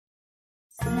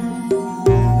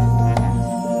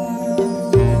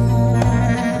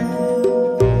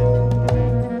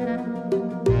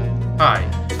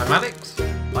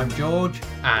George.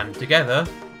 And together,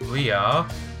 we are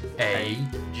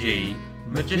AG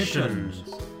Magicians.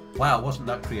 Wow, wasn't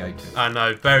that creative? I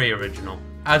know, very original.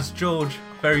 As George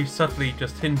very subtly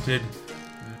just hinted,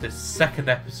 the second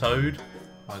episode,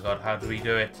 my god, how do we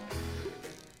do it?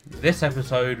 This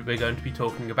episode, we're going to be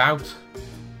talking about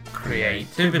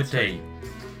creativity.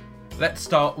 Let's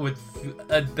start with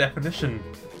a definition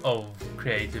of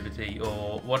creativity,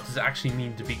 or what does it actually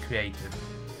mean to be creative?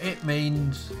 It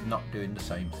means not doing the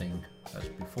same thing as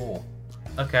before.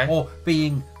 Okay. Or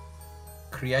being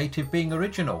creative, being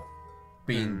original,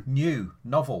 being new,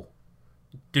 novel.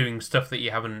 Doing stuff that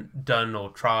you haven't done or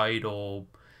tried or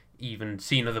even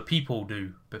seen other people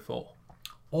do before.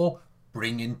 Or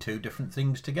bringing two different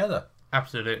things together.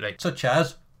 Absolutely. Such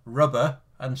as rubber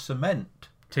and cement.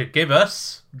 To give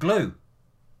us Glue.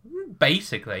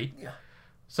 basically. Yeah.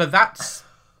 So that's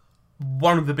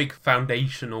one of the big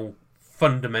foundational,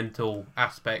 fundamental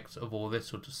aspects of all this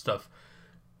sort of stuff.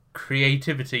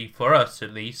 Creativity, for us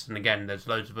at least, and again, there's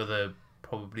loads of other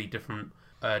probably different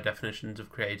definitions of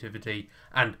creativity,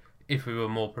 and if we were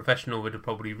more professional, we'd have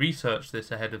probably researched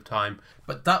this ahead of time.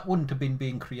 But that wouldn't have been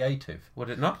being creative. Would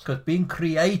it not? Because being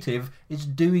creative is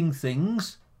doing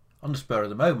things on the spur of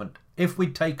the moment. If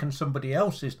we'd taken somebody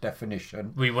else's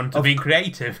definition, We wouldn't have been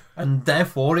creative. and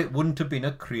therefore it wouldn't have been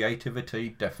a creativity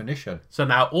definition. So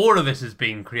now all of this is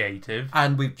being creative.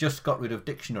 And we've just got rid of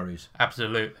dictionaries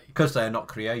Absolutely. because they're not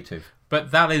creative.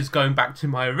 But that is going back to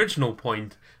my original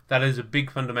point. That is a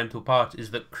big fundamental part, is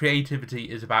that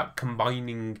creativity is about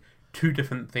combining two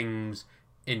different things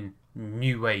in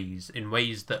new ways, in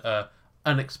ways that are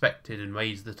unexpected, in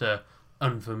ways that are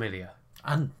unfamiliar.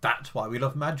 And that's why we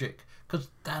love magic, because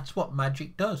that's what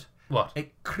magic does. What?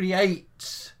 It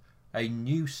creates a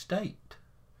new state,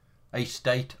 a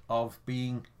state of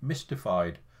being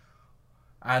mystified.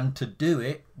 And to do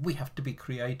it, we have to be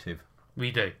creative.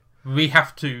 We do. We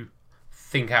have to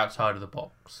think outside of the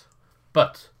box.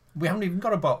 But We haven't even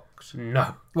got a box.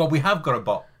 no. Well, we have got a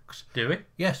box. Do we?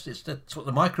 Yes, that's what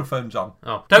the microphone's on.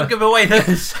 Oh, don't give away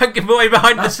don't give away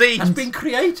behind the scenes. That's been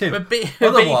creative. We're being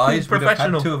Otherwise, we'd have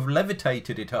had professional. to have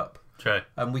levitated it up. True.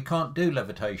 And we can't do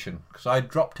levitation because I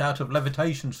dropped out of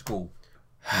levitation school.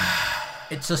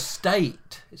 It's a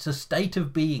state. It's a state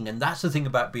of being, and that's the thing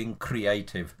about being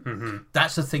creative. Mm-hmm.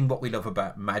 That's the thing what we love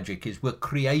about magic is we're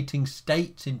creating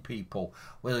states in people,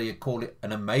 whether you call it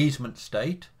an amazement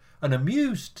state, an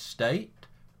amused state,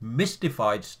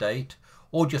 mystified state,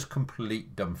 or just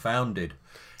complete dumbfounded.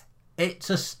 It's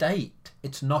a state.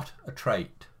 It's not a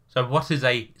trait. So what is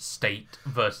a state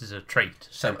versus a trait?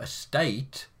 So a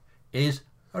state is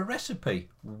a recipe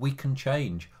we can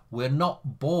change. We're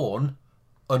not born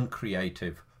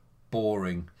uncreative,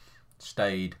 boring,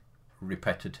 staid,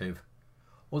 repetitive.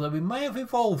 Although we may have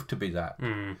evolved to be that.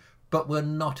 But we're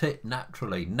not it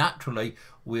naturally. Naturally,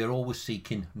 we're always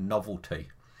seeking novelty.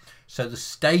 So the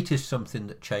state is something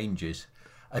that changes.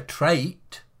 A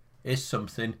trait is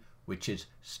something which is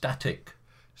static.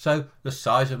 So the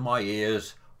size of my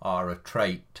ears are a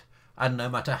trait. And no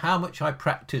matter how much I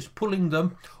practice pulling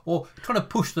them or trying to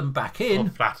push them back in,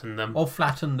 Or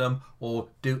flatten them. or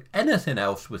do anything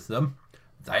else with them,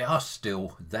 they are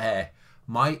still there.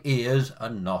 My ears are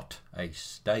not a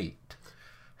state.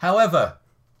 However,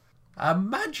 our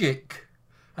magic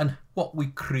and what we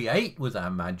create with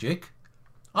our magic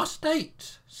are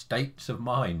states of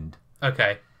mind.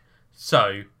 Okay.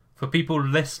 So, for people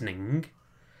listening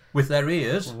With their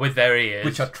ears, with their ears,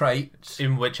 which are traits,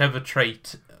 in whichever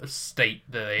trait state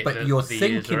but you're the ears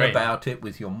thinking are in. about it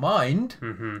with your mind,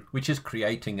 which is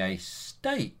creating a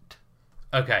state.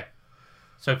 Okay.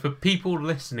 So for people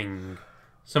listening,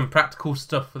 some practical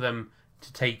stuff for them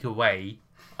to take away,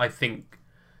 I think,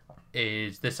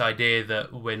 is this idea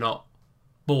that we're not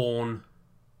born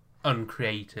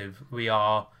uncreative. We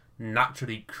are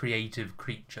naturally creative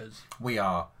creatures. We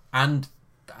are. And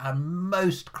our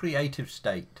most creative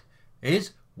state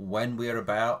is when we're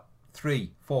about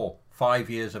 3, 4, 5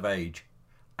 years of age.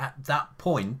 At that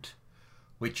point,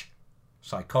 which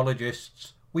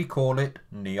psychologists, we call it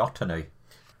neoteny.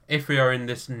 If we are in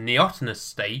this neotenous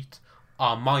state,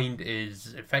 our mind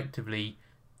is effectively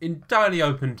entirely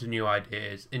open to new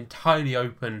ideas, entirely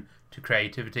open to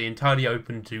creativity, entirely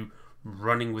open to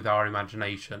running with our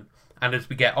imagination. And as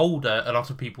we get older, a lot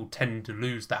of people tend to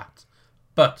lose that.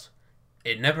 But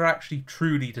it never actually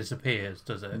truly disappears,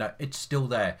 does it? No, it's still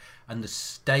there. And the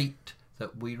state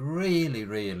that we really,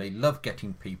 really love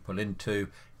getting people into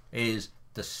is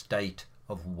the state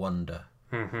of wonder.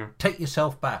 Take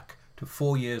yourself back to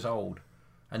 4 years old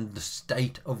and the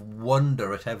state of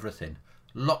wonder at everything.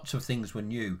 Lots of things were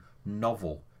new,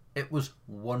 novel. It was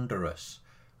wondrous.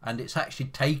 and it's actually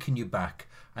taking you back,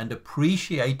 and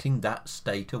appreciating that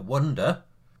state of wonder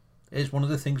is one of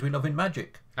the things we love in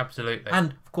magic. Absolutely.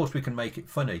 And of course we can make it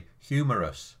funny,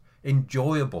 humorous,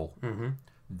 enjoyable.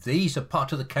 These are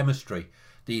part of the chemistry,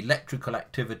 the electrical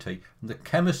activity, and the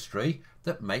chemistry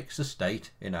that makes a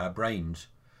state in our brains.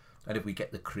 And if we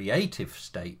get the creative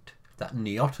state, that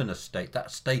neotenous state,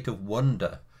 that state of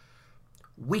wonder,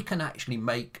 we can actually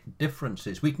make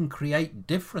differences. We can create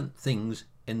different things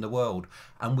in the world,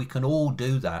 and we can all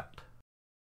do that.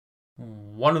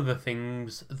 One of the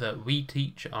things that we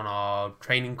teach on our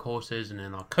training courses and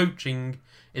in our coaching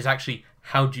is actually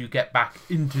how do you get back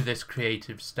into this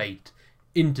creative state,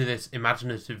 into this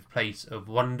imaginative place of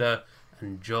wonder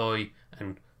and joy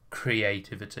and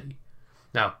creativity.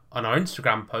 Now, on our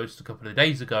Instagram post a couple of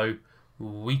days ago,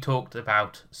 we talked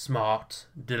about smart,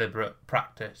 deliberate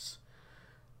practice.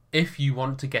 If you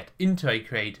want to get into a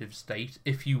creative state,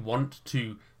 if you want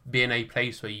to be in a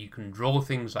place where you can draw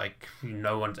things like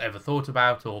no one's ever thought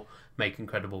about, or make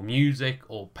incredible music,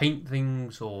 or paint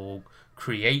things, or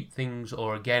create things,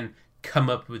 or again, come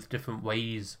up with different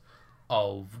ways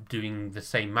of doing the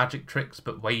same magic tricks,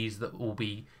 but ways that will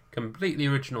be completely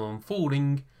original and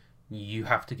fooling, you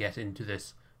have to get into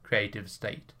this creative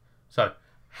state. So,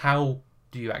 how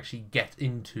do you actually get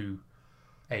into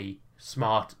a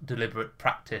smart, deliberate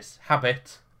practice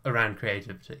habit around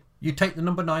creativity? You take the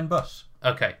number 9 bus.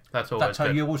 Okay, that's always That's how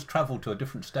good. you always travel to a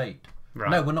different state.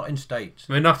 Right. No, we're not in states.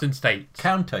 We're not in states.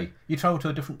 County. You travel to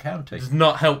a different county. It's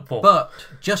not helpful. But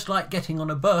just like getting on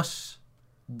a bus,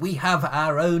 we have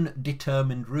our own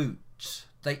determined routes.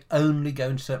 They only go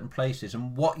in certain places.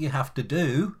 And what you have to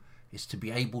do is to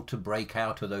be able to break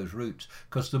out of those routes.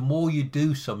 Because the more you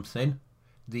do something,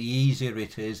 the easier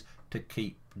it is to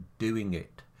keep doing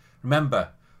it. Remember,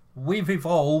 we've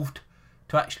evolved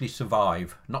to actually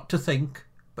survive. Not to think,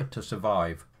 but to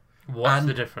survive. What's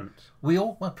the difference? We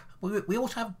also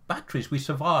have batteries. We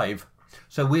survive.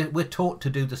 So we're taught to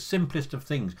do the simplest of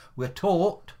things. We're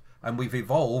taught, and we've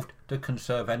evolved to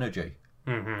conserve energy.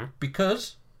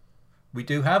 Because we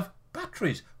do have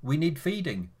batteries. We need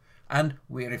feeding. And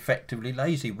we're effectively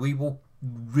lazy. We will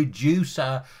reduce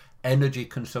our energy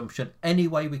consumption any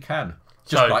way we can.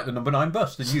 Just like the number 9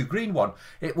 bus, the new green one.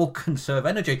 It will conserve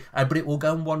energy, but it will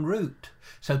go on one route.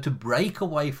 So to break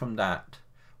away from that,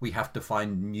 we have to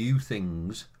find new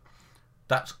things.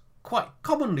 That's quite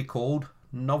commonly called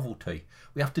novelty.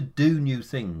 We have to do new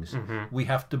things. We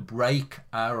have to break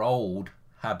our old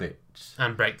habits.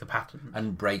 And break the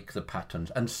pattern.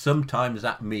 And sometimes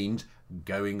that means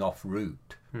going off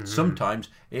route. Sometimes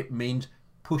it means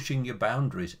pushing your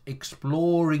boundaries,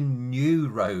 exploring new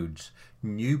roads,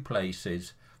 new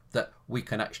places that we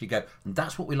can actually go. And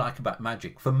that's what we like about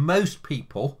magic. For most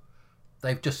people,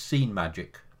 they've just seen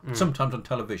magic, sometimes on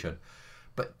television.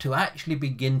 But to actually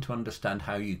begin to understand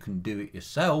how you can do it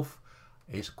yourself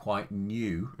is quite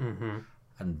new.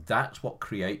 And that's what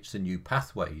creates the new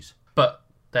pathways. But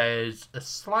there's a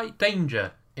slight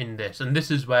danger in this. And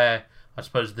this is where I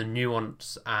suppose the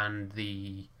nuance and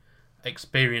the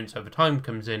experience over time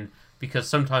comes in, because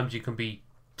sometimes you can be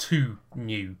too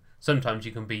new. Sometimes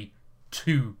you can be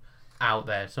too out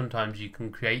there. Sometimes you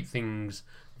can create things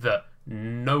that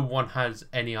no one has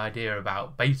any idea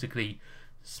about, basically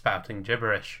spouting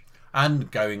gibberish. And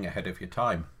going ahead of your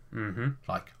time.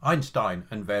 Like Einstein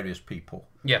and various people.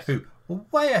 Yes. Who were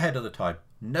way ahead of the time.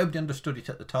 Nobody understood it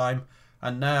at the time.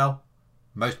 And now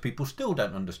most people still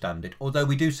don't understand it, although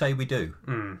we do say we do.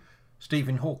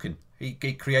 Stephen Hawking, he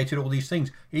created all these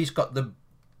things. He's got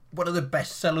one of the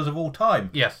best sellers of all time.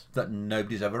 Yes. That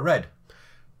nobody's ever read.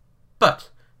 But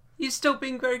he's still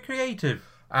being very creative.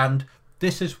 And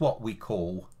this is what we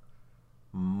call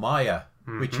Maya,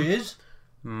 which is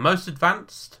most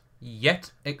advanced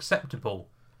yet acceptable.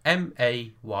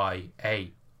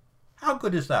 MAYA. How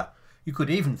good is that? You could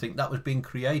even think that was being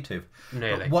creative.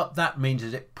 Nearly. But what that means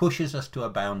is it pushes us to our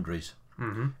boundaries.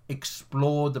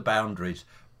 Explore the boundaries.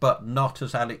 But not,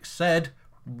 as Alex said,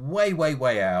 way, way,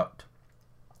 way out.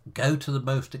 Go to the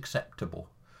most acceptable.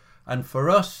 And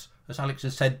for us, as Alex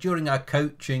has said, during our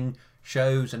coaching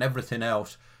shows and everything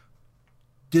else,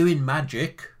 doing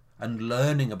magic and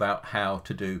learning about how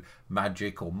to do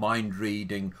magic or mind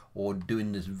reading or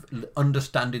doing this,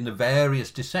 understanding the various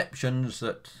deceptions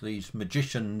that these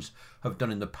magicians have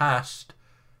done in the past,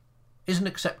 is an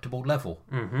acceptable level.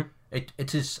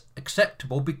 It is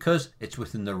acceptable because it's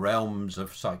within the realms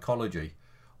of psychology.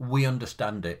 We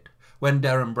understand it. When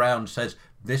Darren Brown says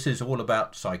this is all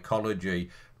about psychology,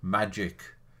 magic,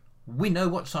 we know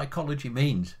what psychology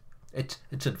means.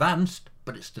 It's advanced,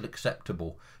 but it's still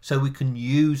acceptable. So we can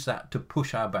use that to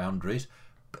push our boundaries,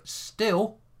 but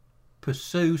still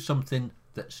pursue something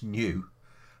that's new,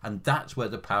 and that's where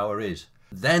the power is.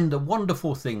 Then the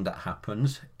wonderful thing that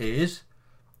happens is,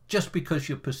 just because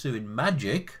you're pursuing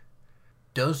magic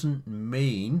doesn't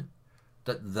mean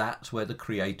that that's where the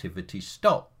creativity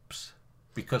stops.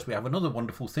 Because we have another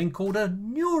wonderful thing called a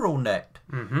neural net,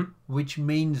 which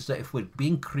means that if we're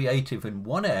being creative in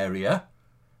one area,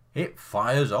 it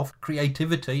fires off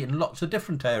creativity in lots of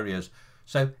different areas.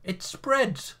 So it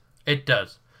spreads. It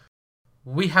does.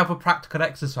 We have a practical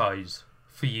exercise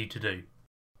for you to do.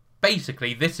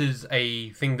 Basically, this is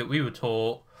a thing that we were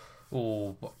taught,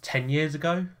 10 years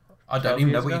ago? I don't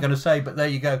even know what you're going to say, but there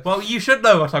you go. Well, you should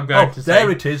know what I'm going to say. There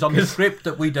it is on the script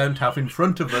that we don't have in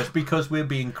front of us because we're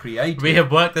being creative. We have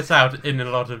worked this out in a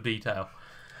lot of detail.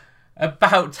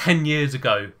 About 10 years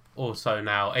ago or so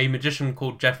now, a magician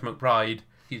called Jeff McBride,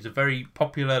 he's a very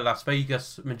popular Las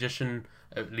Vegas magician,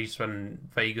 at least when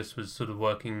Vegas was sort of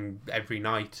working every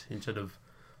night instead of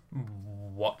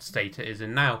what state it is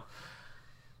in now.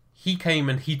 He came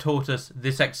and he taught us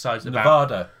this exercise about...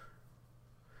 Nevada.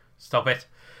 Stop it.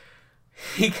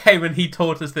 He came and he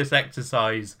taught us this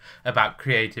exercise about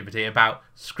creativity, about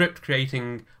script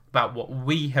creating, about what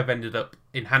we have ended up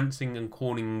enhancing and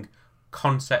calling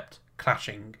concept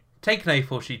clashing. Take an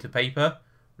A4 sheet of paper,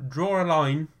 draw a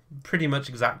line pretty much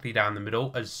exactly down the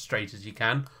middle, as straight as you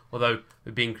can, although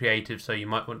we're being creative, so you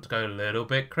might want to go a little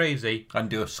bit crazy. And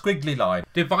do a squiggly line.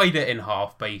 Divide it in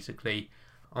half, basically.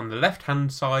 On the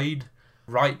left-hand side,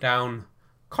 write down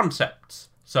concepts.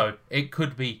 So it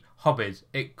could be hobbies,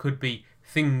 it could be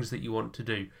things that you want to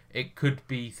do, it could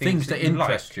be things that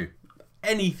interest you.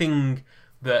 Anything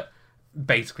that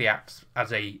basically acts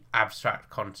as a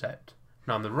abstract concept.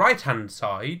 Now on the right-hand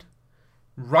side,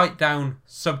 write down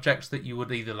subjects that you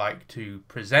would either like to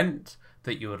present,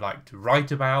 that you would like to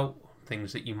write about,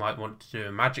 things that you might want to do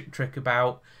a magic trick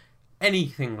about,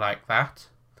 anything like that.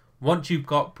 Once you've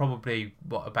got probably,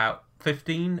 about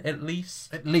 15 at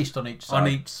least? At least on each side. On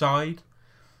each side.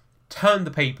 Turn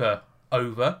the paper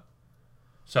over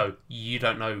so you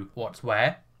don't know what's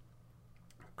where.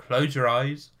 Close your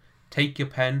eyes, take your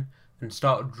pen and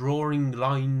start drawing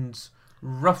lines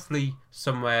roughly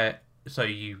somewhere. So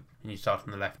you start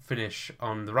on the left, finish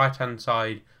on the right hand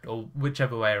side, or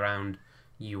whichever way around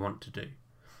you want to do.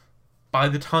 By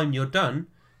the time you're done,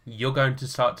 you're going to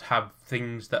start to have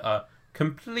things that are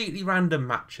completely random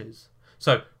matches.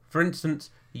 So, for instance,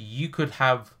 you could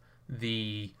have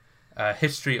the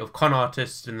history of con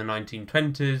artists in the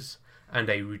 1920s and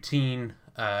a routine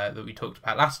that we talked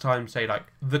about last time, say like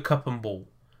the cup and ball.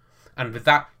 And with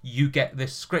that, you get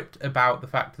this script about the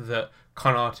fact that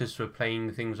con artists were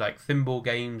playing things like thimble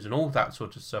games and all that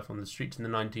sort of stuff on the streets in the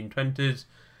 1920s,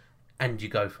 and you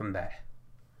go from there.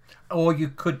 Or you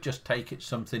could just take it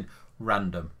something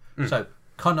random. So,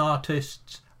 con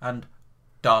artists and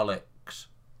Daleks.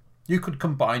 You could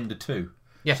combine the two.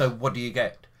 Yes. So what do you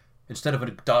get? Instead of a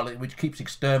Dalek which keeps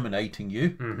exterminating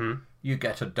you, you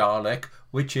get a Dalek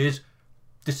which is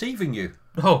deceiving you.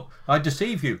 Oh. I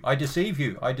deceive you, I deceive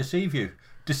you, I deceive you.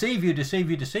 Deceive you,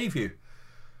 deceive you, deceive you.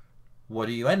 What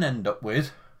do you then end up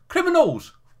with?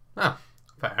 Criminals! Ah,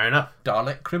 fair enough.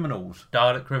 Dalek criminals.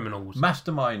 Dalek criminals.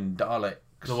 Mastermind Daleks.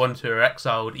 The ones who are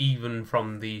exiled even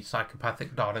from the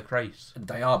psychopathic Dalek race.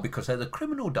 They are, because they're the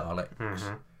criminal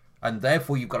Daleks. And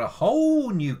therefore you've got a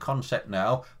whole new concept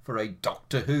now for a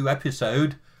Doctor Who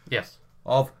episode. Yes.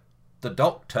 Of the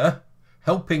Doctor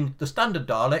helping the standard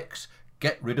Daleks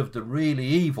get rid of the really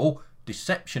evil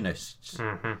Deceptionists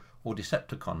or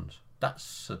Decepticons.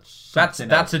 That's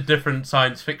a different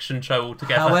science fiction show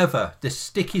altogether. However, this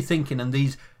sticky thinking and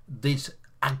these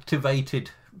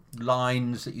activated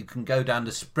lines that you can go down,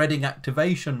 the spreading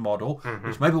activation model,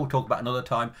 which maybe we'll talk about another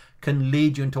time, can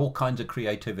lead you into all kinds of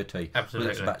creativity. Absolutely.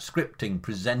 Whether it's about scripting,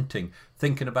 presenting,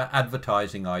 thinking about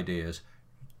advertising ideas.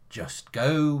 Just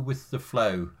go with the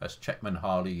flow, as Checkman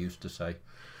Harley used to say.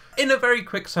 In a very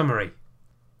quick summary,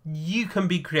 you can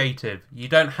be creative. You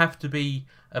don't have to be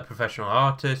a professional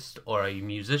artist or a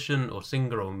musician or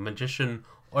singer or magician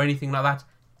or anything like that.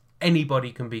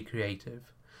 Anybody can be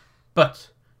creative.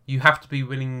 But you have to be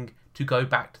willing to go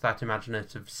back to that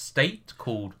imaginative state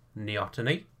called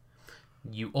neoteny.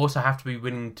 You also have to be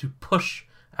willing to push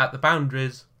at the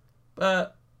boundaries,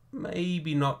 but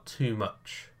maybe not too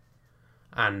much.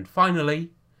 And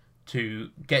finally, to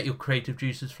get your creative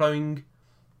juices flowing,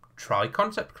 try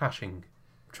concept clashing.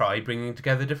 Try bringing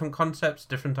together different concepts,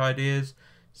 different ideas,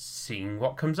 seeing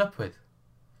what comes up with.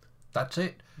 That's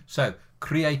it. So,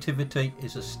 creativity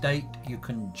is a state you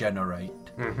can generate.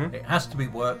 It has to be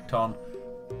worked on,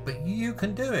 but you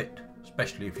can do it,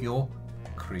 especially if you're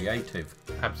creative.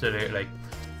 Absolutely.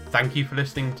 Thank you for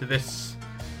listening to this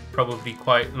probably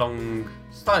quite long,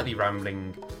 slightly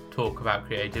rambling talk about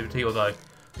creativity, although,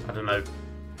 I don't know,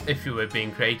 if you were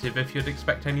being creative, if you'd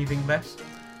expect anything less.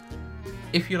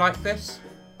 If you like this,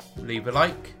 leave a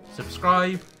like,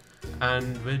 subscribe,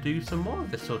 and we'll do some more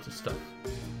of this sort of stuff.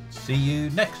 See you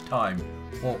next time,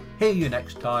 or hear you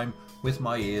next time, with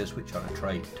my ears which are a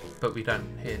trait. But we don't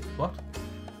hear what?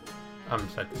 I'm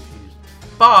so confused.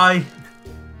 Bye!